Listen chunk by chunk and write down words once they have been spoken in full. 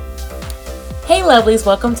Hey lovelies,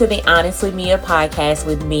 welcome to the Honestly Mia podcast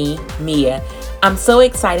with me, Mia. I'm so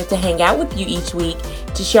excited to hang out with you each week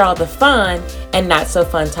to share all the fun and not so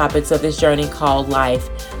fun topics of this journey called life.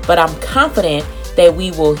 But I'm confident that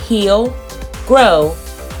we will heal, grow,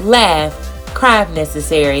 laugh, cry if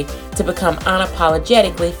necessary to become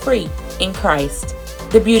unapologetically free in Christ.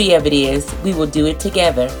 The beauty of it is we will do it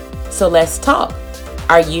together. So let's talk.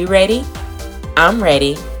 Are you ready? I'm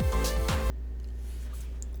ready.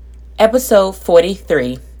 Episode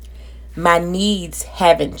 43. My needs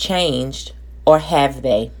haven't changed, or have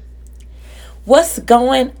they? What's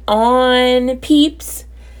going on, peeps?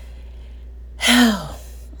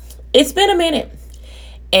 It's been a minute.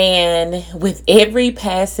 And with every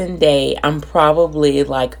passing day, I'm probably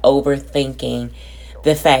overthinking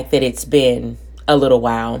the fact that it's been a little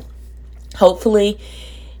while. Hopefully,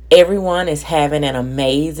 everyone is having an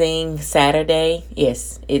amazing Saturday.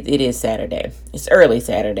 Yes, it is Saturday. It's early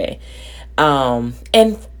Saturday.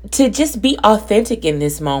 And to just be authentic in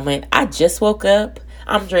this moment, I just woke up.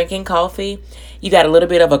 I'm drinking coffee. You got a little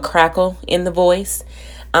bit of a crackle in the voice.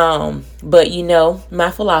 But you know,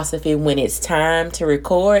 my philosophy, when it's time to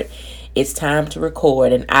record, it's time to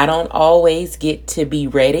record. And I don't always get to be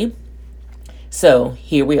ready. So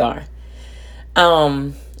here we are.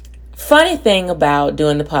 Funny thing about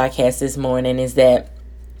doing the podcast this morning is that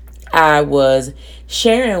I was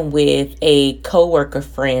sharing with a coworker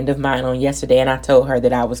friend of mine on yesterday, and I told her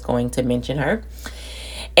that I was going to mention her.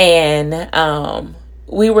 And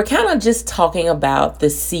we were kind of just talking about the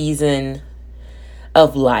season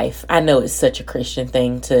of life. I know it's such a Christian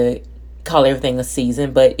thing to call everything a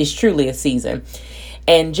season, but it's truly a season.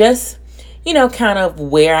 And just, you know, kind of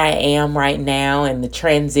where I am right now and the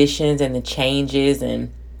transitions and the changes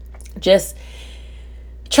and just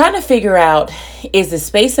trying to figure out, is the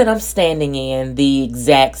space that I'm standing in the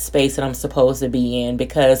exact space that I'm supposed to be in?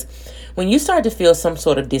 Because when you start to feel some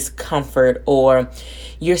sort of discomfort or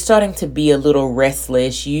you're starting to be a little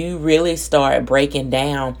restless, you really start breaking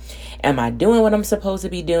down. Am I doing what I'm supposed to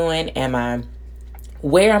be doing? Am I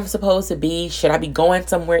where I'm supposed to be? Should I be going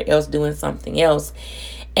somewhere else, doing something else?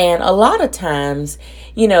 And a lot of times,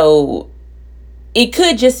 you know, it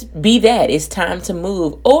could just be that it's time to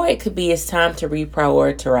move, or it could be it's time to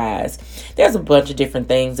reprioritize. There's a bunch of different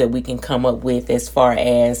things that we can come up with as far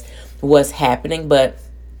as what's happening. But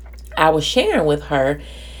I was sharing with her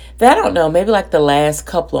that, I don't know, maybe the last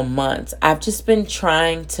couple of months, I've just been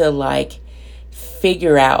trying to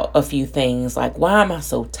figure out a few things. Why am I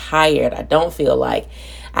so tired? I don't feel like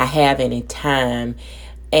I have any time.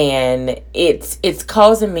 And it's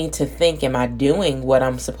causing me to think, am I doing what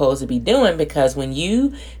I'm supposed to be doing? Because when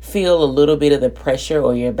you feel a little bit of the pressure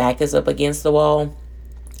or your back is up against the wall,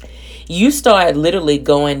 you start literally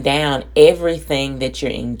going down everything that you're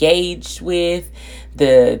engaged with,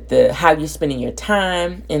 the how you're spending your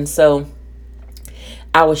time. And so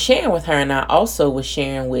I was sharing with her, and I also was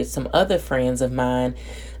sharing with some other friends of mine.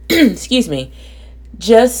 Excuse me.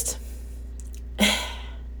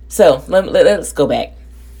 So let's go back.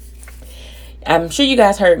 I'm sure you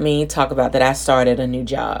guys heard me talk about that I started a new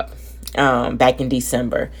job back in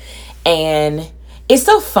December. And it's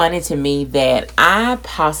so funny to me that I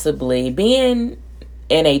possibly, being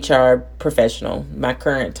an HR professional, my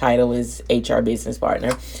current title is HR business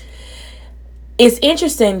partner. It's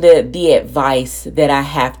interesting that the advice that I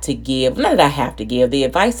have to give, not that I have to give, the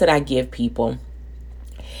advice that I give people,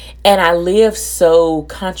 and I live so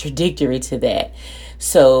contradictory to that.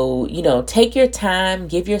 So, you know, take your time,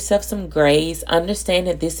 give yourself some grace, understand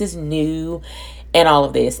that this is new and all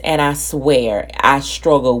of this. And I swear I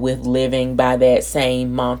struggle with living by that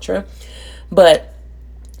same mantra. But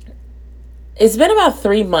it's been about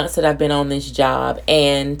 3 months that I've been on this job.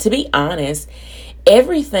 And to be honest,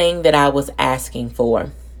 everything that I was asking for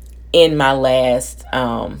in my last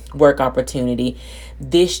work opportunity,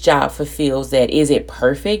 this job fulfills that. Is it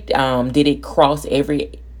perfect? Did it cross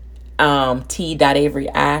every T dot every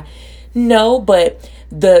I? No, but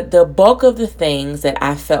the bulk of the things that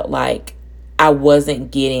I felt like I wasn't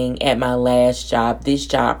getting at my last job, this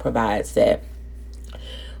job provides that.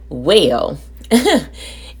 Well,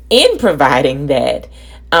 in providing that,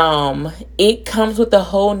 it comes with a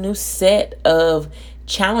whole new set of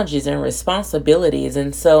challenges and responsibilities.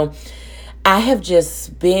 And so I have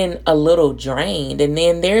just been a little drained. And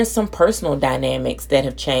then there's some personal dynamics that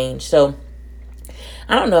have changed. So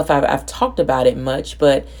I don't know if I've talked about it much,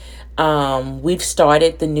 but we've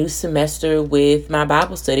started the new semester with my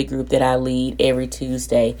Bible study group that I lead every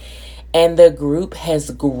Tuesday. And the group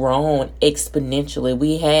has grown exponentially.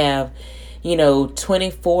 We have,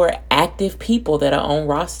 24 active people that are on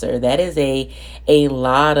roster. That is a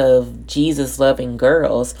lot of Jesus loving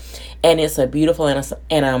girls. And it's a beautiful and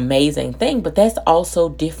an amazing thing, but that's also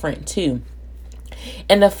different too.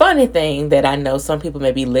 And the funny thing that I know some people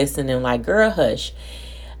may be listening like, girl, hush.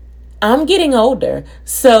 I'm getting older.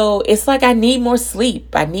 So it's like I need more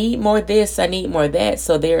sleep. I need more this. I need more that.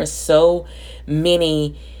 So there are so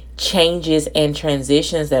many changes and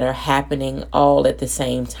transitions that are happening all at the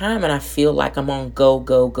same time. And I feel like I'm on go,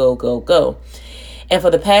 go, go, go, go. And for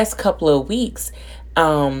the past couple of weeks,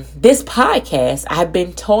 this podcast I've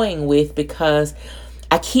been toying with because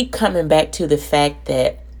I keep coming back to the fact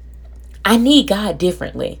that I need God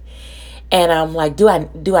differently. And I'm like, do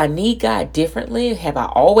I need God differently? Have I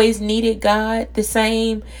always needed God the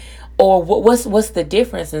same? Or what's the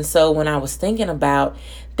difference? And so when I was thinking about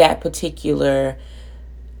that particular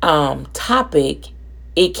topic,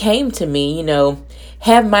 it came to me,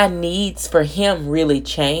 have my needs for him really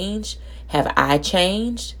changed? Have I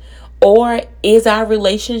changed? Or is our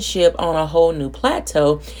relationship on a whole new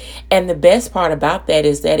plateau? And the best part about that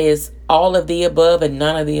is all of the above and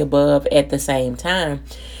none of the above at the same time.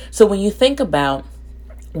 So when you think about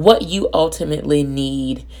what you ultimately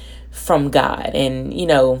need from God and,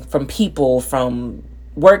 from people, from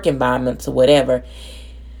work environments or whatever,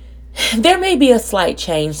 there may be a slight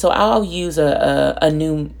change. So I'll use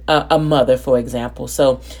a mother, for example.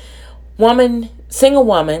 So single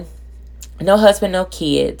woman, no husband, no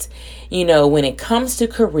kids, when it comes to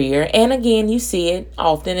career, and again, you see it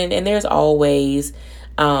often, and there's always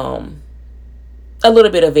a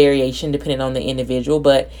little bit of variation depending on the individual,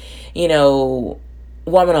 but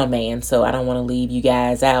woman or man, so I don't want to leave you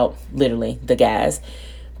guys out, literally the guys,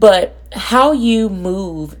 but how you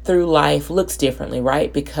move through life looks differently,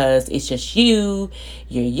 right? Because it's just you're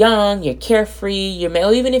young, you're carefree, you're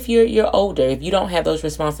male. Even if you're older, if you don't have those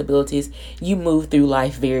responsibilities, you move through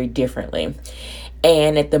life very differently.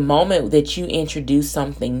 And at the moment that you introduce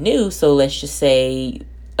something new, so let's just say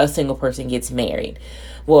a single person gets married.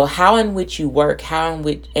 Well, how in which you work,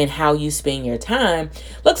 and how you spend your time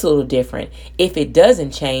looks a little different. If it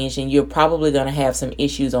doesn't change, then you're probably going to have some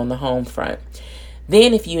issues on the home front.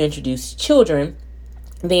 Then if you introduce children,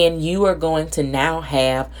 then you are going to now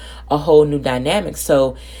have a whole new dynamic.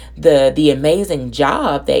 So the amazing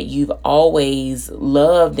job that you've always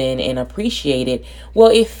loved and appreciated,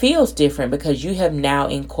 well, it feels different because you have now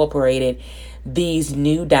incorporated these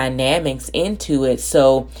new dynamics into it.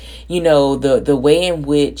 So, the way in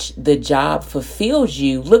which the job fulfills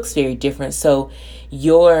you looks very different. So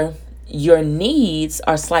your needs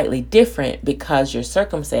are slightly different because your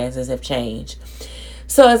circumstances have changed.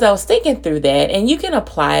 So as I was thinking through that, and you can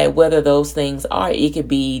apply it whether those things are, it could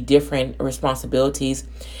be different responsibilities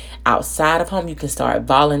outside of home. You can start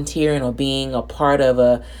volunteering or being a part of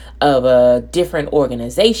a different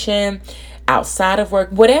organization outside of work,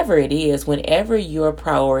 whatever it is. Whenever your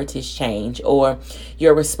priorities change or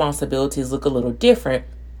your responsibilities look a little different,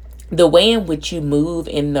 the way in which you move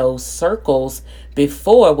in those circles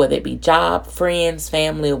before, whether it be job, friends,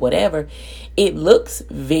 family, or whatever, it looks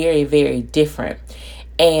very, very different.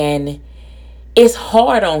 And it's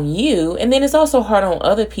hard on you. And then it's also hard on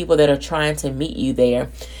other people that are trying to meet you there.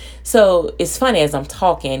 So it's funny, as I'm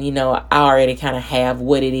talking, I already kind of have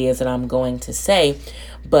what it is that I'm going to say.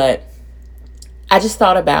 But I just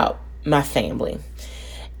thought about my family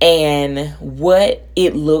and what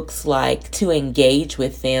it looks like to engage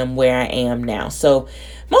with them where I am now. So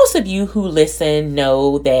most of you who listen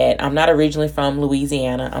know that I'm not originally from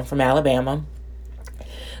Louisiana. I'm from Alabama.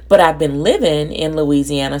 But I've been living in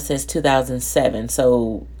Louisiana since 2007.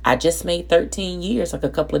 So I just made 13 years like a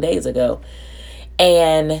couple of days ago.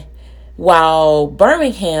 And while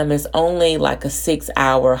Birmingham is only like a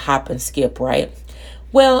 6-hour hop and skip, right?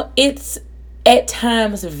 Well, it's at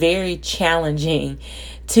times very challenging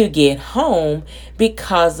to get home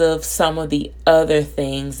because of some of the other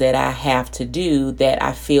things that I have to do that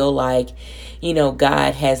I feel like,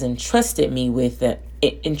 God has entrusted me with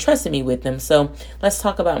them. So let's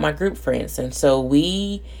talk about my group, for instance. So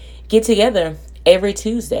we get together every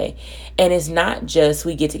Tuesday, and it's not just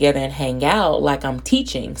we get together and hang out like I'm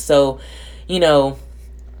teaching. So,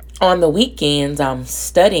 on the weekends I'm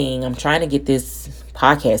studying. I'm trying to get this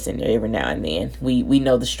podcast in there every now and then. We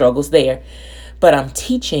know the struggles there, but I'm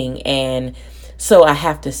teaching, and so I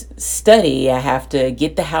have to study. I have to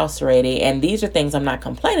get the house ready. And these are things I'm not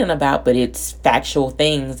complaining about, but it's factual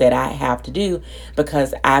things that I have to do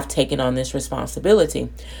because I've taken on this responsibility.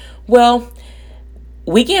 Well,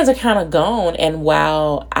 weekends are kind of gone. And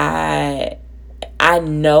while I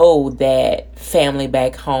know that family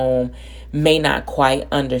back home may not quite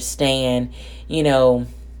understand,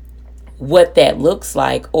 what that looks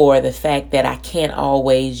like, or the fact that I can't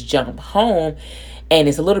always jump home. And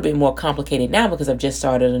it's a little bit more complicated now because I've just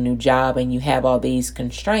started a new job and you have all these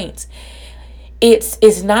constraints.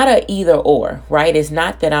 It's not a either or, right? It's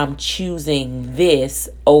not that I'm choosing this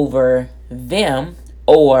over them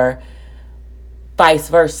or vice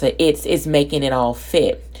versa. It's making it all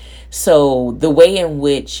fit. So the way in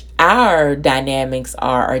which our dynamics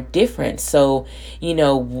are different. So,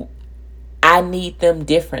 I need them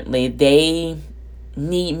differently. They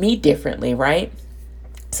need me differently, right?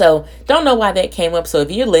 So don't know why that came up. So if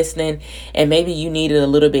you're listening and maybe you needed a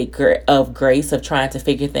little bit of grace of trying to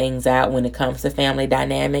figure things out when it comes to family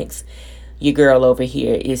dynamics, your girl over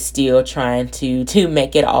here is still trying to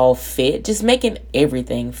make it all fit, just making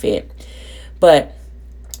everything fit. But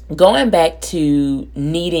going back to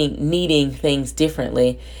needing things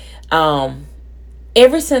differently,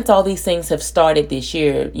 ever since all these things have started this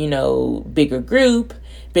year, bigger group,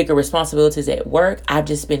 bigger responsibilities at work, I've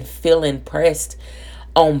just been feeling pressed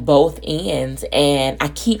on both ends. And I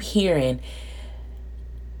keep hearing,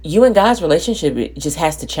 you and God's relationship, it just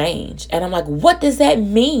has to change. And I'm like, what does that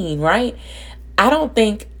mean, right?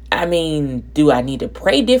 Do I need to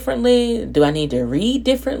pray differently? Do I need to read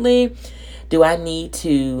differently? Do I need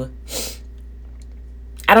to,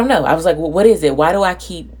 I don't know. I was like, well, what is it? Why do I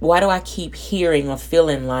keep hearing or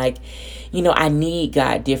feeling like, I need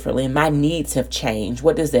God differently and my needs have changed?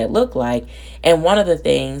 What does that look like? And one of the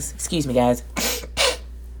things, excuse me, guys,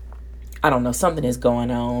 I don't know, something is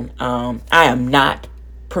going on. I am not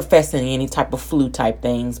professing any type of flu type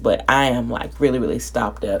things, but I am like really, really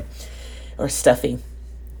stopped up or stuffy.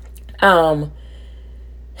 But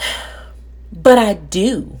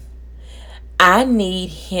I need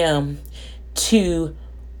him to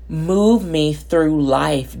move me through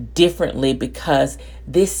life differently because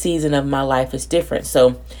this season of my life is different.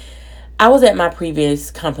 So I was at my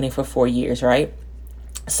previous company for 4 years, right?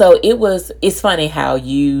 So it's funny how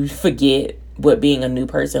you forget what being a new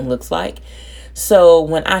person looks like. So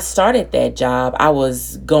when I started that job, I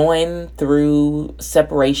was going through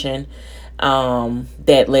separation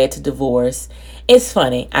that led to divorce. It's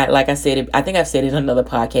funny. I think I've said it on another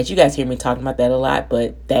podcast. You guys hear me talking about that a lot,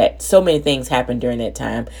 but that so many things happened during that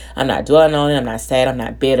time. I'm not dwelling on it. I'm not sad. I'm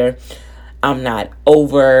not bitter. I'm not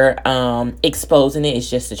over exposing it. It's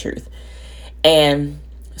just the truth. And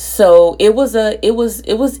so it was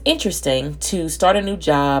interesting to start a new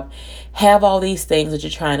job, have all these things that you're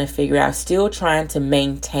trying to figure out, still trying to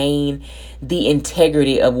maintain the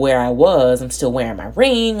integrity of where I was. I'm still wearing my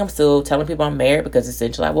ring. I'm still telling people I'm married because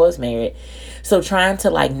essentially I was married. So trying to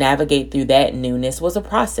navigate through that newness was a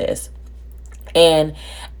process. And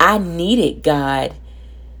I needed God,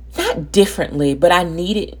 not differently, but I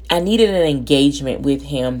needed an engagement with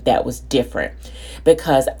him that was different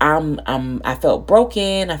because I felt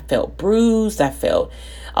broken, I felt bruised, I felt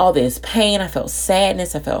all this pain, I felt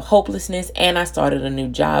sadness, I felt hopelessness, and I started a new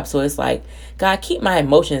job. So it's like, God, keep my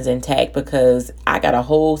emotions intact because I got a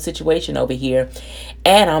whole situation over here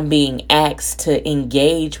and I'm being asked to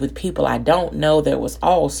engage with people I don't know. There was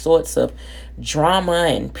all sorts of drama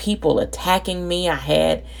and people attacking me.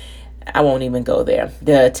 I won't even go there.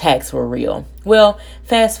 The attacks were real. Well,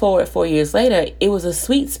 fast forward 4 years later, it was a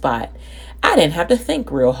sweet spot. I didn't have to think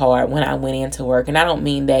real hard when I went into work. And I don't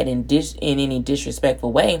mean that in any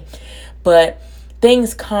disrespectful way, but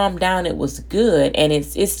things calmed down. It was good. And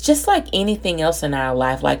it's just like anything else in our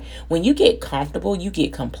life. Like when you get comfortable, you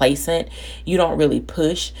get complacent. You don't really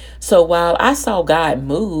push. So while I saw God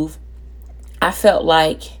move, I felt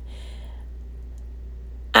like,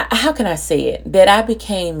 how can I say it? That I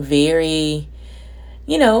became very,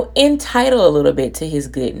 entitled a little bit to his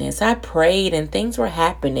goodness. I prayed and things were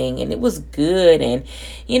happening and it was good and,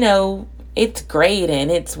 it's great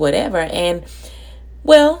and it's whatever. And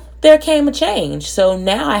well, there came a change. So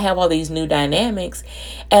now I have all these new dynamics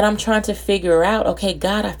and I'm trying to figure out, okay,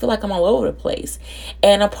 God, I feel like I'm all over the place.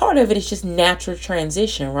 And a part of it is just natural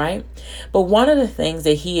transition, right? But one of the things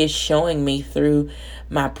that he is showing me through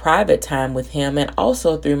my private time with him and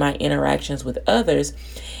also through my interactions with others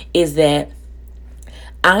is that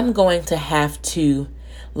I'm going to have to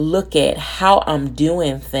look at how I'm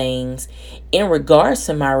doing things in regards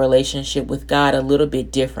to my relationship with God a little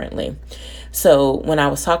bit differently. So when I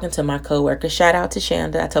was talking to my coworker, shout out to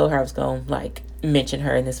Shanda, I told her I was going to mention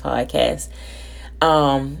her in this podcast.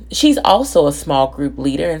 She's also a small group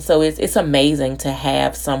leader. And so it's amazing to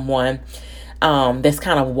have someone that's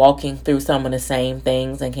kind of walking through some of the same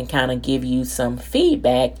things and can kind of give you some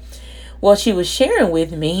feedback. Well, she was sharing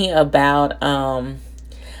with me about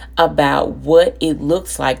what it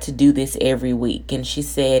looks like to do this every week. And she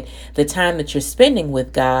said the time that you're spending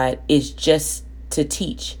with God is just to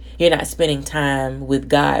teach. you're not spending time with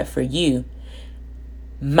God for you.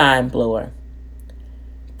 Mind blower.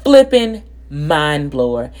 Flipping mind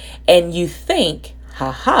blower. And you think,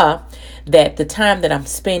 haha, that the time that I'm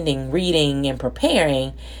spending reading and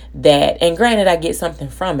preparing, that, and granted I get something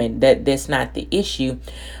from it, that's not the issue,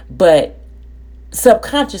 but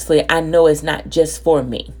subconsciously I know it's not just for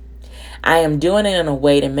me. I am doing it in a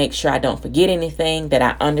way to make sure I don't forget anything, that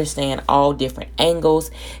I understand all different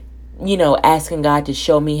angles, asking God to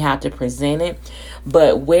show me how to present it.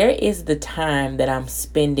 But where is the time that I'm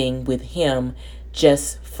spending with Him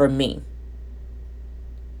just for me?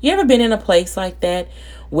 You ever been in a place like that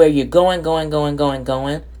where you're going,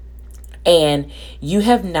 and you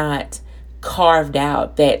have not carved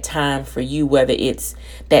out that time for you, whether it's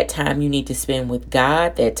that time you need to spend with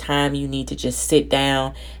God, that time you need to just sit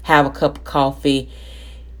down, have a cup of coffee,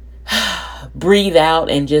 breathe out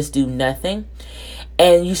and just do nothing.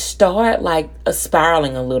 And you start like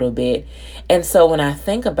spiraling a little bit. And so when I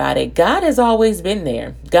think about it, God has always been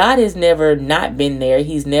there. God has never not been there.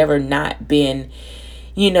 He's never not been,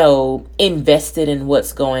 invested in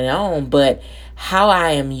what's going on. But how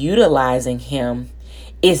I am utilizing Him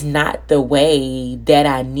is not the way that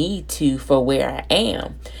I need to for where I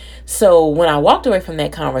am. So when I walked away from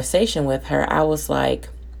that conversation with her, I was like,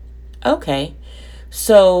 okay,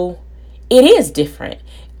 so it is different.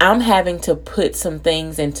 I'm having to put some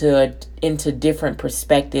things into different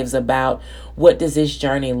perspectives about what does this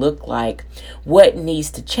journey look like, what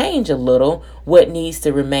needs to change a little, what needs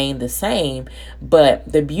to remain the same.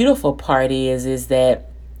 But the beautiful part is that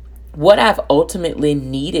what I've ultimately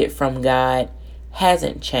needed from God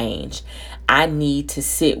hasn't changed. I need to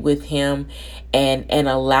sit with Him and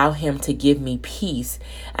allow Him to give me peace.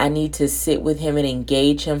 I need to sit with Him and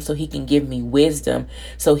engage Him so He can give me wisdom,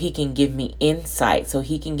 so He can give me insight, so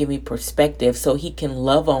He can give me perspective, so He can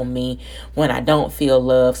love on me when I don't feel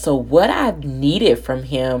love. So what I've needed from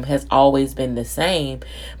Him has always been the same,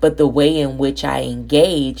 but the way in which I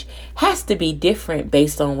engage has to be different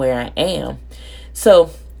based on where I am. So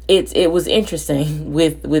it was interesting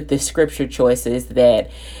with the scripture choices that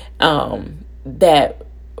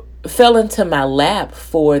fell into my lap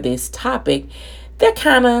for this topic. They're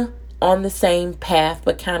kind of on the same path,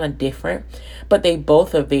 but kind of different. But they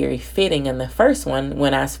both are very fitting. And the first one,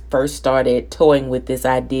 when I first started toying with this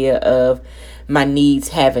idea of my needs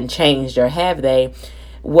haven't changed, or have they,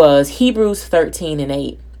 was Hebrews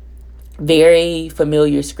 13:8. Very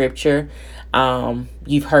familiar scripture.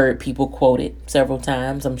 You've heard people quote it several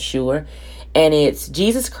times, I'm sure. And it's,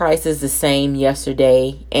 Jesus Christ is the same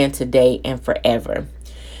yesterday and today and forever.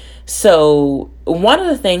 So one of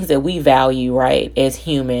the things that we value, right, as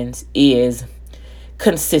humans is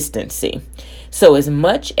consistency. So as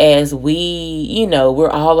much as we, we're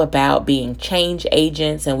all about being change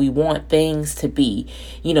agents and we want things to be,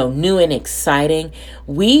 new and exciting,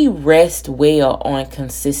 we rest well on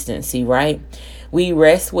consistency, right? We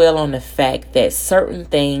rest well on the fact that certain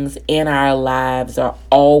things in our lives are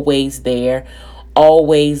always there,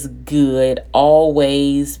 always good,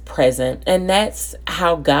 always present. And that's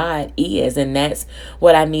how God is. And that's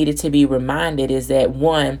what I needed to be reminded, is that,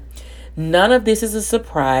 one, none of this is a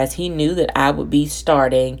surprise. He knew that I would be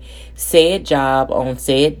starting said job on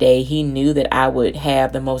said day. He knew that I would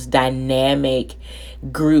have the most dynamic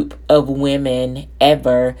group of women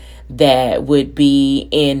ever that would be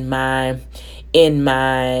in my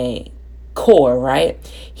core, right?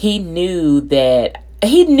 He knew.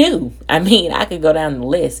 I mean, I could go down the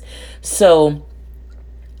list. So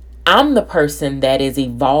I'm the person that is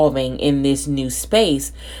evolving in this new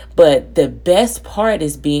space. But the best part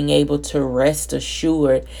is being able to rest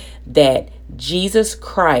assured that Jesus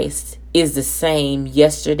Christ is the same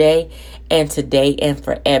yesterday and today and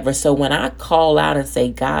forever. So when I call out and say,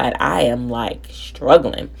 God, I am like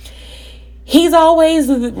struggling, He's always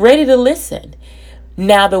ready to listen.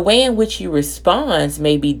 Now, the way in which He responds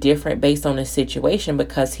may be different based on the situation,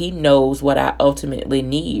 because He knows what I ultimately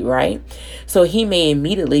need, right? So He may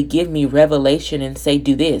immediately give me revelation and say,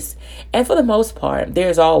 do this. And for the most part,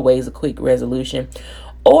 there's always a quick resolution.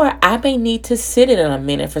 Or I may need to sit in a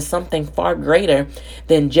minute for something far greater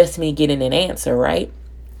than just me getting an answer, right?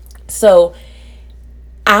 So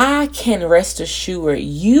I can rest assured,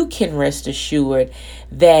 you can rest assured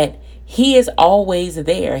that He is always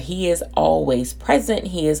there. He is always present.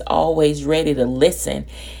 He is always ready to listen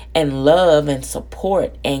and love and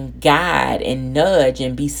support and guide and nudge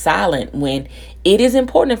and be silent when it is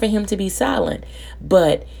important for Him to be silent.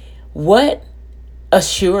 But what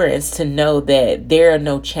assurance to know that there are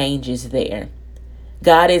no changes there.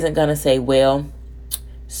 God isn't going to say, well,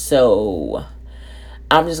 so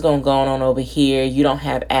I'm just going to go on over here. You don't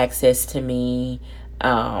have access to me.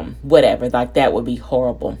 whatever, like that would be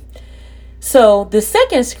horrible. So the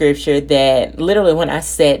second scripture that literally when I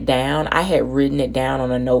sat down, I had written it down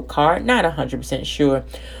on a note card, not 100% sure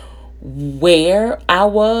where I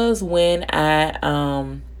was when I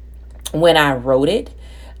wrote it.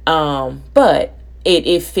 But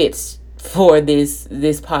it fits for this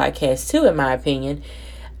podcast too, in my opinion.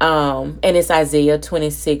 And it's Isaiah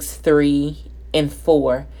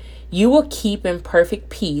 26:3-4. You will keep in perfect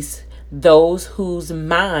peace those whose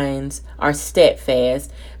minds are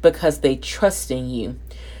steadfast because they trust in you.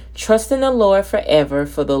 Trust in the Lord forever,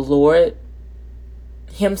 for the Lord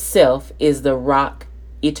himself is the rock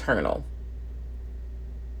eternal.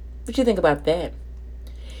 What do you think about that?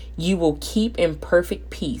 You will keep in perfect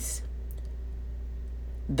peace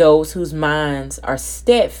those whose minds are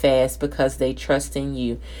steadfast because they trust in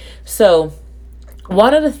you. So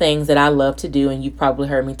one of the things that I love to do, and you probably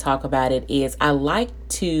heard me talk about it, is I like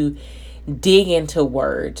to dig into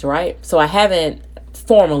words, right? So I haven't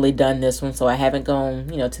formally done this one, so I haven't gone,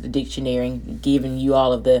 to the dictionary and given you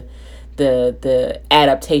all of the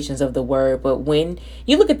adaptations of the word. But when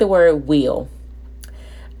you look at the word will,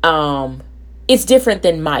 it's different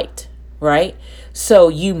than might, right? So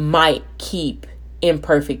you might keep in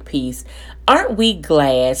perfect peace. Aren't we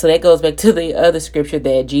glad? So that goes back to the other scripture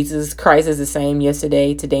that Jesus Christ is the same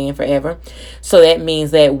yesterday, today, and forever. So that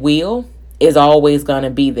means that will is always going to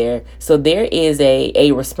be there. So there is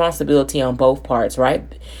a responsibility on both parts, right?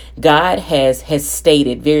 God has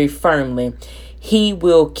stated very firmly, he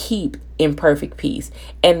will keep in perfect peace.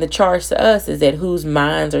 And the charge to us is that whose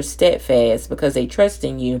minds are steadfast because they trust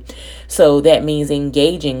in you. So that means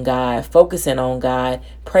engaging God, focusing on God,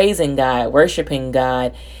 praising God, worshiping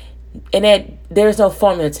God. And that there's no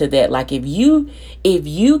formula to that. Like if you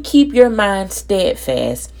keep your mind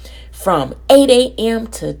steadfast from 8 a.m.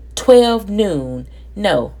 to 12 noon,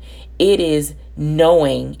 no, it is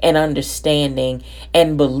knowing and understanding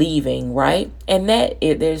and believing, right? And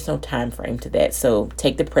there's no time frame to that. So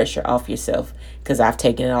take the pressure off yourself, because I've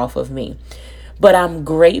taken it off of me. But I'm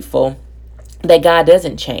grateful that God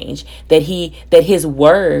doesn't change, that his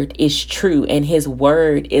word is true and his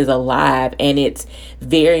word is alive, and it's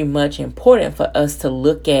very much important for us to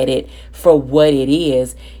look at it for what it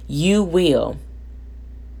is. You will.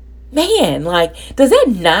 Man, like, does that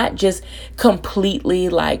not just completely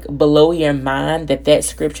like blow your mind that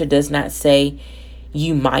scripture does not say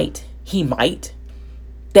you might, he might?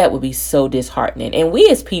 That would be so disheartening. And we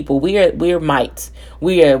as people, we're mights.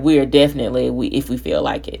 We are definitely, if we feel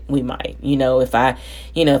like it, we might. If I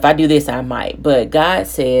do this, I might. But God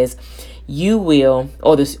says you will,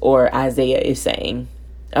 or Isaiah is saying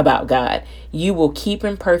about God, you will keep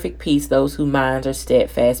in perfect peace those whose minds are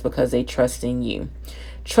steadfast because they trust in you.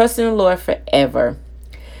 Trust in the Lord forever,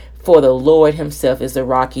 for the Lord himself is the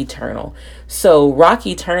rock eternal. So rock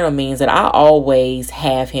eternal means that I always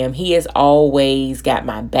have him. He has always got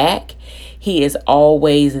my back. He is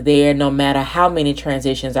always there, no matter how many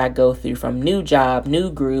transitions I go through, from new job,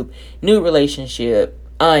 new group, new relationship,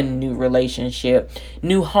 new relationship,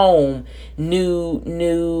 new home,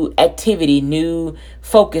 new activity, new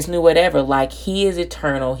focus, new whatever. Like, he is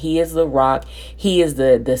eternal. He is the rock. He is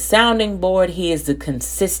the sounding board. He is the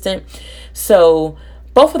consistent. So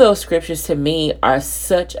both of those scriptures to me are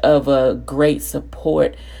such of a great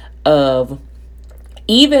support of,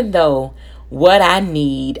 even though what I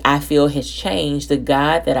need, I feel has changed, the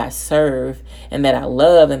God that I serve and that I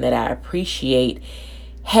love and that I appreciate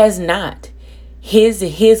has not.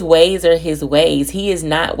 His ways are his ways. He is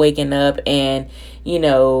not waking up and,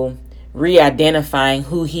 re-identifying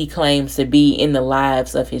who he claims to be in the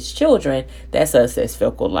lives of his children. That's us that's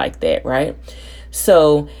fickle like that, right?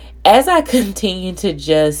 So as I continue to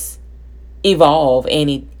just evolve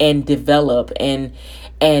and develop and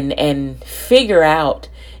figure out,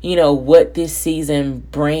 what this season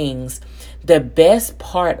brings, the best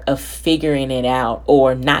part of figuring it out,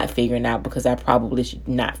 or not figuring out, because I probably should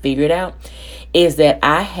not figure it out, is that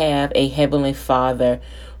I have a Heavenly Father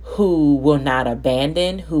who will not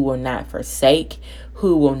abandon, who will not forsake,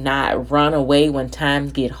 who will not run away when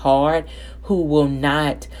times get hard, who will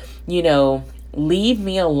not, leave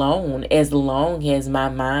me alone as long as my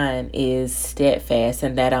mind is steadfast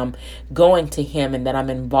and that I'm going to him and that I'm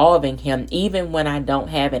involving him, even when I don't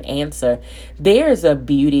have an answer. There's a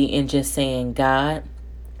beauty in just saying, God,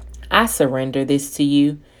 I surrender this to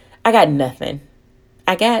you. I got nothing.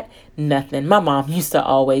 My mom used to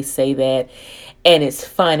always say that, and it's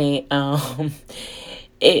funny.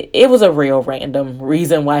 It was a real random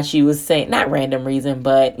reason why she was saying, not random reason,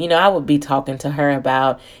 but, I would be talking to her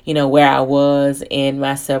about, where I was in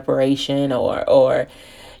my separation or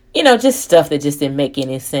just stuff that just didn't make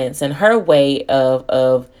any sense. And her way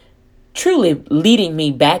of truly leading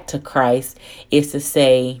me back to Christ is to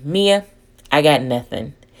say, Mia, I got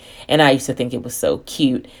nothing. And I used to think it was so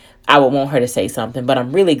cute. I would want her to say something, but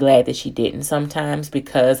I'm really glad that she didn't sometimes,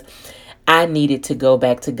 because I needed to go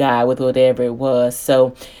back to God with whatever it was.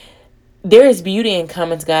 So there is beauty in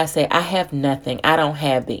coming to God, say, I have nothing. I don't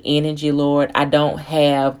have the energy, Lord. I don't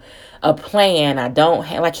have a plan. I don't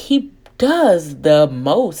have, like, He does the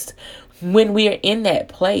most when we are in that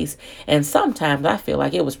place. And sometimes I feel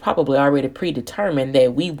like it was probably already predetermined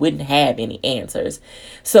that we wouldn't have any answers.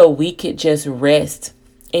 So we could just rest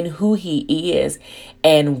in who He is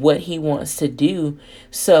and what He wants to do.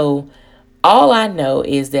 So all I know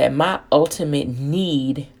is that my ultimate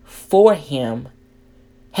need for Him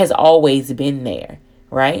has always been there,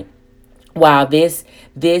 right? While this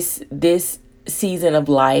season of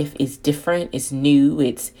life is different, it's new,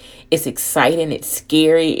 it's exciting, it's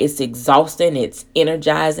scary, it's exhausting, it's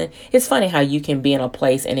energizing. It's funny how you can be in a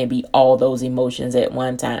place and it be all those emotions at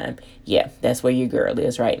one time. Yeah, that's where your girl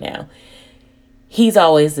is right now. He's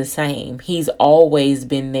always the same. He's always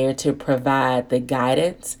been there to provide the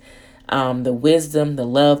guidance, the wisdom, the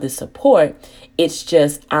love, the support. It's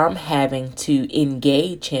just I'm having to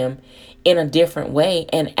engage Him in a different way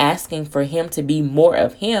and asking for Him to be more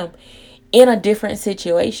of Him in a different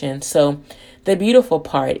situation. So the beautiful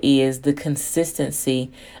part is the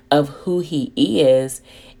consistency of who He is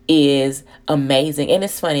amazing. And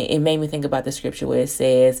it's funny. It made me think about the scripture where it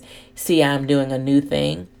says, see, I'm doing a new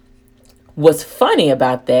thing. What's funny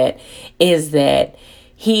about that is that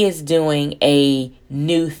He is doing a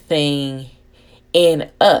new thing in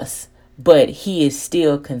us, but He is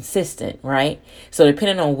still consistent, right? So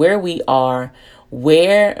depending on where we are,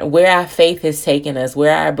 where our faith has taken us,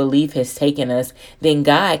 where our belief has taken us, then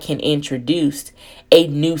God can introduce a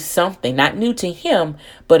new something, not new to Him,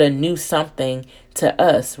 but a new something to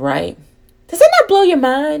us, right? Does that not blow your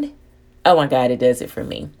mind? Oh my God, it does it for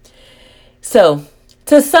me. So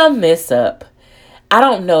to sum this up, I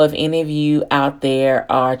don't know if any of you out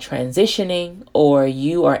there are transitioning or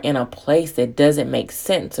you are in a place that doesn't make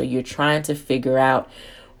sense, or you're trying to figure out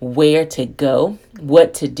where to go,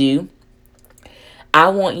 what to do. I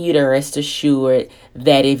want you to rest assured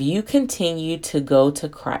that if you continue to go to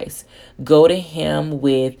Christ, go to Him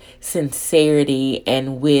with sincerity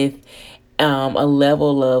and with a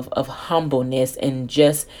level of humbleness and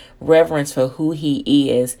just reverence for who He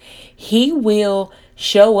is, He will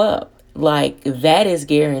show up. Like, that is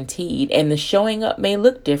guaranteed. And the showing up may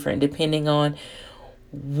look different depending on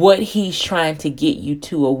what He's trying to get you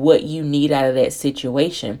to or what you need out of that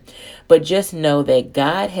situation. But just know that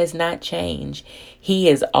God has not changed. He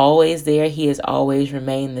is always there. He has always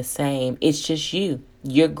remained the same. It's just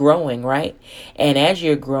you're growing, right? And as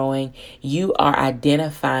you're growing, you are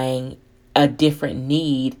identifying a different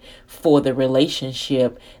need for the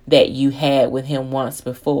relationship that you had with Him once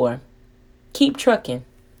before. Keep trucking.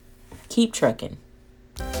 Keep trucking.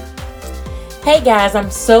 Hey guys,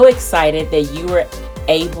 I'm so excited that you were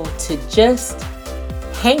able to just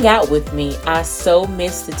hang out with me. I so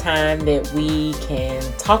miss the time that we can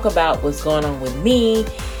talk about what's going on with me,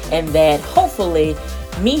 and that hopefully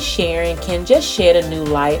me sharing can just shed a new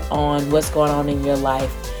light on what's going on in your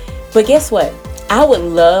life. But guess what? I would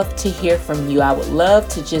love to hear from you. I would love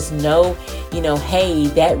to just know, hey,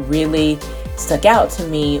 that really stuck out to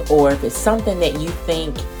me, or if it's something that you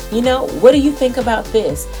think, what do you think about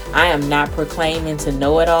this? I am not proclaiming to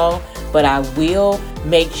know it all, but I will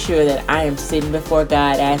make sure that I am sitting before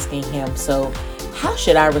God asking Him, so how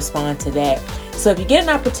should I respond to that? So if you get an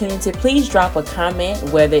opportunity, please drop a comment,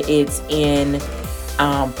 whether it's in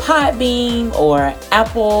Podbean or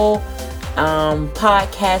Apple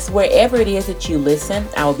Podcasts, wherever it is that you listen.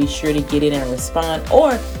 I will be sure to get it and respond.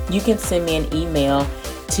 Or you can send me an email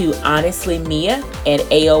to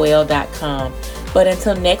honestlymia@aol.com. But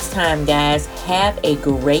until next time, guys, have a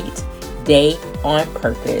great day on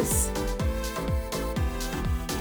purpose.